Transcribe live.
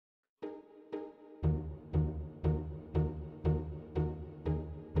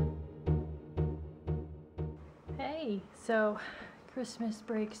Hey, so Christmas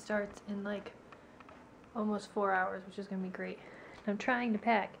break starts in like almost 4 hours, which is gonna be great. I'm trying to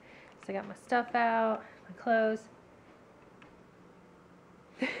pack, so I got my stuff out, my clothes.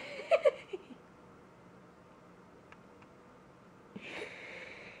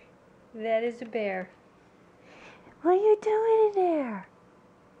 That is a bear. What are you doing in there?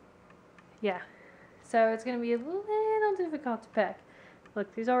 Yeah, so it's gonna be a little difficult to pack.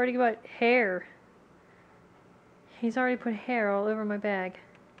 Look, there's already got hair. He's already put hair all over my bag.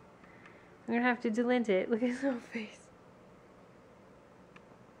 I'm gonna have to delint it. Look at his little face.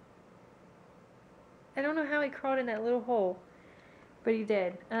 I don't know how he crawled in that little hole, but he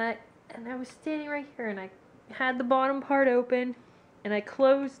did. And I was standing right here, and I had the bottom part open, and I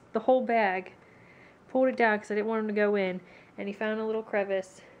closed the whole bag, pulled it down because I didn't want him to go in, and he found a little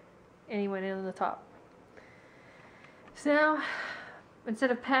crevice, and he went in on the top. So now, instead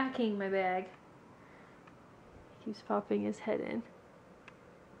of packing my bag, he keeps popping his head in.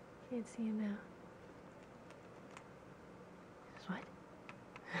 Can't see him now.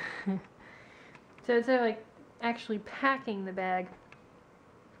 What? So instead of like actually packing the bag,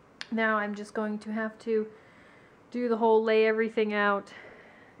 now I'm just going to have to do the whole lay everything out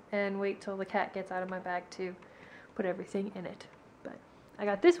and wait till the cat gets out of my bag to put everything in it. But I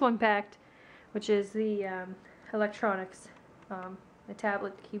got this one packed, which is the electronics, the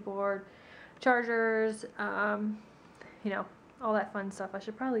tablet, keyboard, chargers, you know, all that fun stuff. I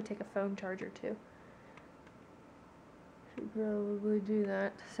should probably take a phone charger too. Should probably do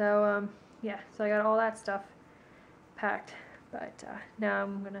that. So yeah, so I got all that stuff packed, but now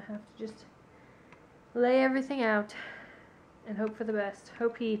I'm gonna have to just lay everything out and hope for the best.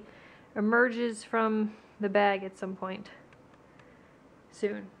 Hope he emerges from the bag at some point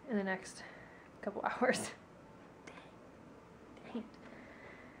soon in the next couple hours. Dang.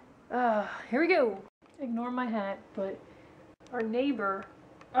 Here we go. Ignore my hat, but our neighbor,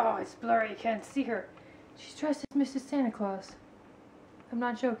 oh, it's blurry, you can't see her. She's dressed as Mrs. Santa Claus. I'm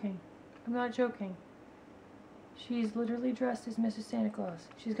not joking. I'm not joking. She's literally dressed as Mrs. Santa Claus.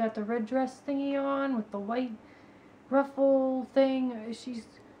 She's got the red dress thingy on with the white ruffle thing. I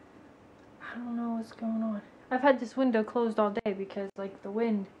don't know what's going on. I've had this window closed all day because, like, the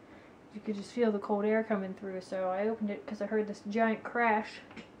wind, you could just feel the cold air coming through. So I opened it because I heard this giant crash.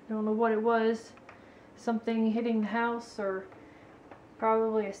 I don't know what it was. Something hitting the house, or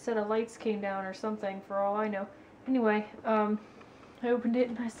probably a set of lights came down or something, for all I know. Anyway, I opened it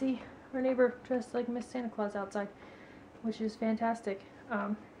and I see our neighbor dressed like Miss Santa Claus outside, which is fantastic.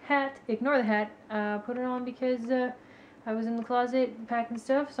 Hat, ignore the hat, put it on because I was in the closet packing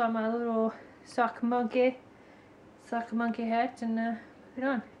stuff, saw my little sock monkey hat, and put it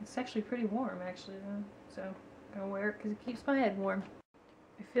on. It's actually pretty warm, actually, so I'm gonna wear it because it keeps my head warm.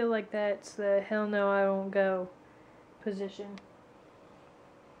 I feel like that's the hell no I won't go position.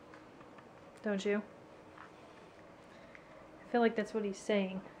 Don't you? I feel like that's what he's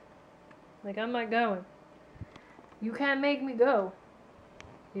saying. Like, I'm not going. You can't make me go.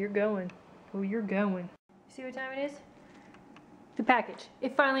 You're going. Oh, you're going. See what time it is? The package.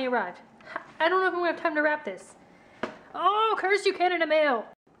 It finally arrived. I don't know if I'm gonna have time to wrap this. Oh, curse you, Canada Mail!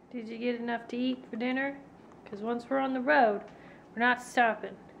 Did you get enough to eat for dinner? Because once we're on the road, we're not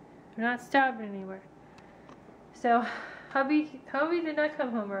stopping. We're not stopping anywhere. So, hubby did not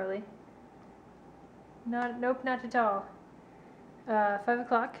come home early. Nope, not at all. 5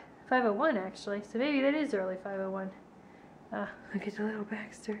 o'clock. 5:01 actually, so maybe that is early, 5:01. Look at the little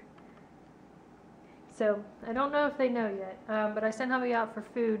Baxter. So, I don't know if they know yet, but I sent hubby out for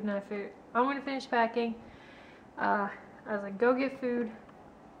food, and I figured I'm going to finish packing. I was like, go get food,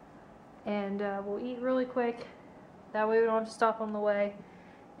 and we'll eat really quick. That way we don't have to stop on the way,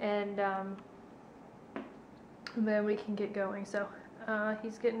 and then we can get going. So,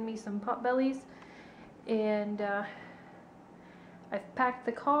 he's getting me some Potbellies, and I've packed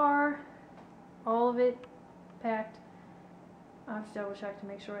the car, all of it packed. I'll have to double check to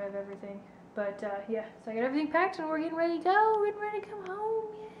make sure I have everything. But yeah, so I got everything packed and we're getting ready to go. We're getting ready to come home.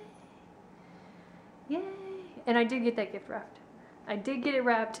 Yay! Yay! And I did get that gift wrapped. I did get it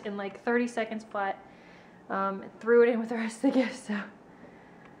wrapped in like 30 seconds flat. And threw it in with the rest of the gifts. So,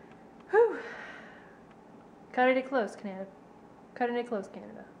 whew. Cutting it close, Canada. Cutting it close,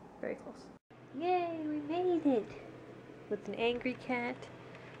 Canada. Very close. Yay! We made it. With an angry cat,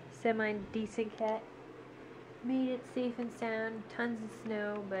 semi-decent cat. Made it safe and sound, tons of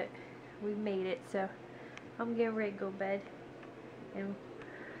snow, but we made it, so I'm getting ready to go to bed. And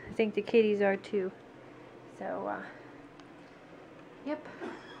I think the kitties are too. So, yep.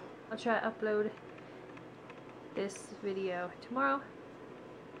 I'll try to upload this video tomorrow.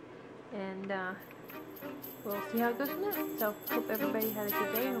 And we'll see how it goes from there. So, hope everybody had a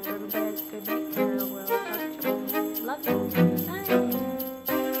good day and hope everybody